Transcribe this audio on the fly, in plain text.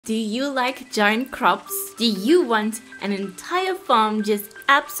Do you like giant crops? Do you want an entire farm just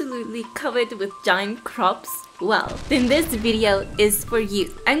absolutely covered with giant crops? Well, then this video is for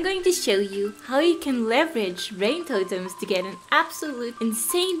you. I'm going to show you how you can leverage rain totems to get an absolute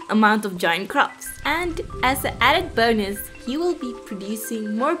insane amount of giant crops. And as an added bonus, you will be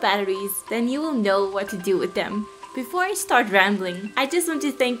producing more batteries than you will know what to do with them. Before I start rambling, I just want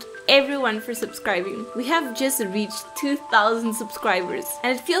to thank everyone for subscribing. We have just reached 2,000 subscribers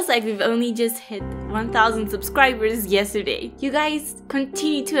and it feels like we've only just hit 1,000 subscribers yesterday. You guys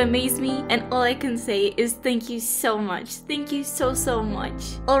continue to amaze me and all I can say is thank you so much. Thank you so much.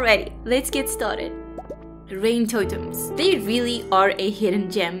 Alrighty, let's get started. Rain totems. They really are a hidden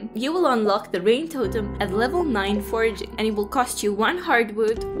gem. You will unlock the rain totem at level 9 foraging and it will cost you 1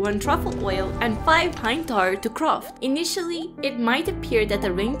 hardwood, 1 truffle oil and 5 pine tar to craft. Initially, it might appear that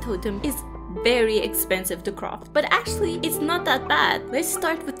the rain totem is very expensive to craft, but actually it's not that bad. Let's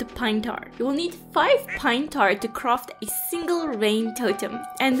start with the pine tar. You will need 5 pine tar to craft a single rain totem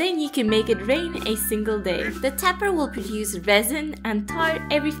and then you can make it rain a single day. The tapper will produce resin and tar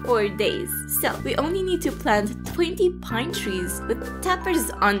every 4 days, so we only need to plant 20 pine trees with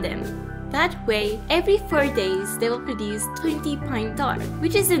tappers on them. That way, every 4 days, they will produce 20 pine tar,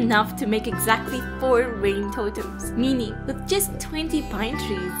 which is enough to make exactly 4 rain totems. Meaning, with just 20 pine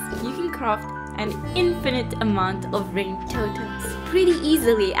trees, you can craft an infinite amount of rain totems. Pretty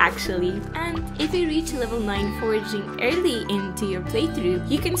easily actually. And if you reach level 9 foraging early into your playthrough,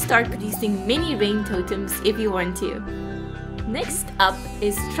 you can start producing mini rain totems if you want to. Next up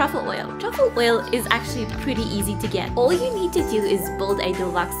is truffle oil. Truffle oil is actually pretty easy to get. All you need to do is build a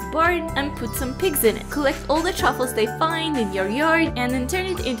deluxe barn and put some pigs in it. Collect all the truffles they find in your yard and then turn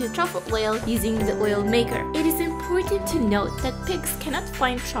it into truffle oil using the oil maker. It is important to note that pigs cannot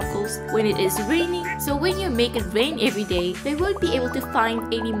find truffles when it is raining, so when you make it rain every day, they won't be able to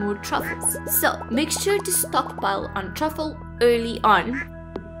find any more truffles. So make sure to stockpile on truffle early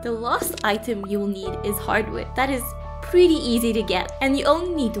on. The last item you'll need is hardwood. That is pretty easy to get and you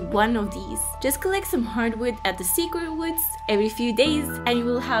only need 1 of these. Just collect some hardwood at the secret woods every few days and you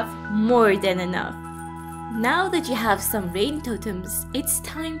will have more than enough. Now that you have some rain totems, it's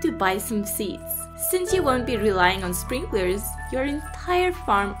time to buy some seeds. Since you won't be relying on sprinklers, your entire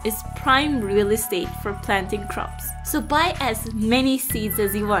farm is prime real estate for planting crops. So buy as many seeds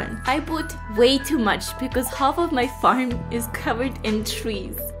as you want. I bought way too much because half of my farm is covered in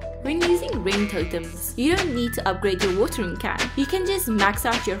trees. When using rain totems, you don't need to upgrade your watering can. You can just max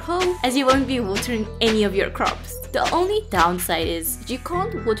out your hoe as you won't be watering any of your crops. The only downside is you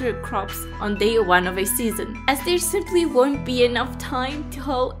can't water crops on day 1 of a season, as there simply won't be enough time to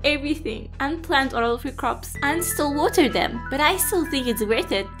hoe everything and plant all of your crops and still water them. But I still think it's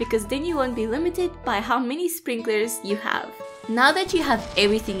worth it because then you won't be limited by how many sprinklers you have. Now that you have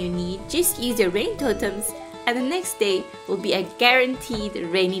everything you need, just use your rain totems and the next day will be a guaranteed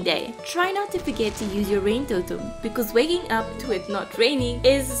rainy day. Try not to forget to use your rain totem because waking up to it not raining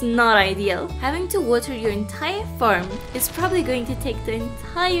is not ideal. Having to water your entire farm is probably going to take the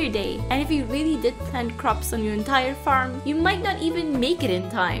entire day, and if you really did plant crops on your entire farm, you might not even make it in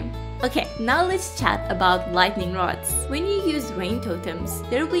time. Okay, now let's chat about lightning rods. When you use rain totems,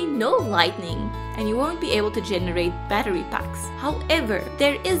 there will be no lightning and you won't be able to generate battery packs. However,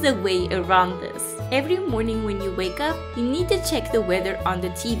 there is a way around this. Every morning when you wake up, you need to check the weather on the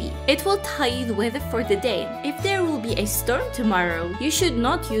TV. It will tell you the weather for the day. If there will be a storm tomorrow, you should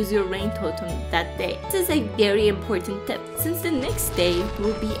not use your rain totem that day. This is a very important tip since the next day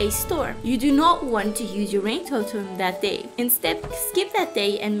will be a storm. You do not want to use your rain totem that day. Instead, skip that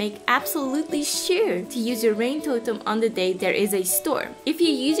day and make absolutely sure to use your rain totem on the day there is a storm. If you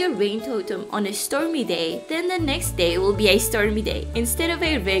use your rain totem on a stormy day, then the next day will be a stormy day instead of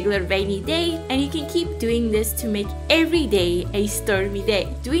a regular rainy day, and you can keep doing this to make every day a stormy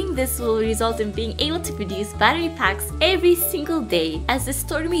day. Doing this will result in being able to produce battery packs every single day as the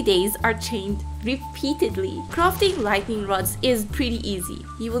stormy days are changed repeatedly. Crafting lightning rods is pretty easy.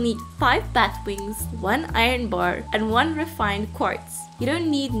 You will need 5 bat wings, 1 iron bar, and 1 refined quartz. You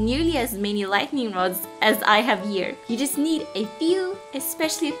don't need nearly as many lightning rods as I have here. You just need a few,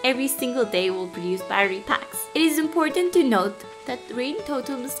 especially if every single day will produce battery packs. It is important to note that rain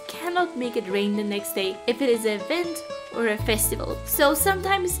totems cannot make it rain the next day if it is an event or a festival. So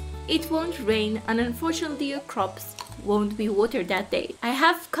sometimes it won't rain and unfortunately your crops won't be watered that day. I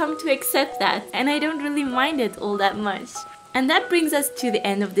have come to accept that and I don't really mind it all that much. And that brings us to the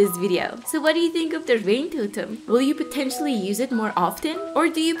end of this video. So what do you think of the rain totem? Will you potentially use it more often? Or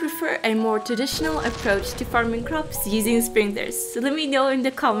do you prefer a more traditional approach to farming crops using sprinklers? So let me know in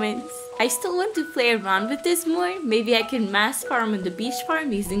the comments. I still want to play around with this more. Maybe I can mass farm on the beach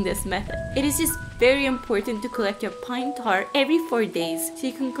farm using this method. It is just very important to collect your pine tar every 4 days so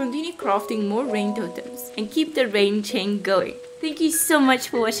you can continue crafting more rain totems and keep the rain chain going. Thank you so much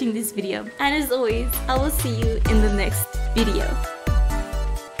for watching this video, and as always, I will see you in the next video.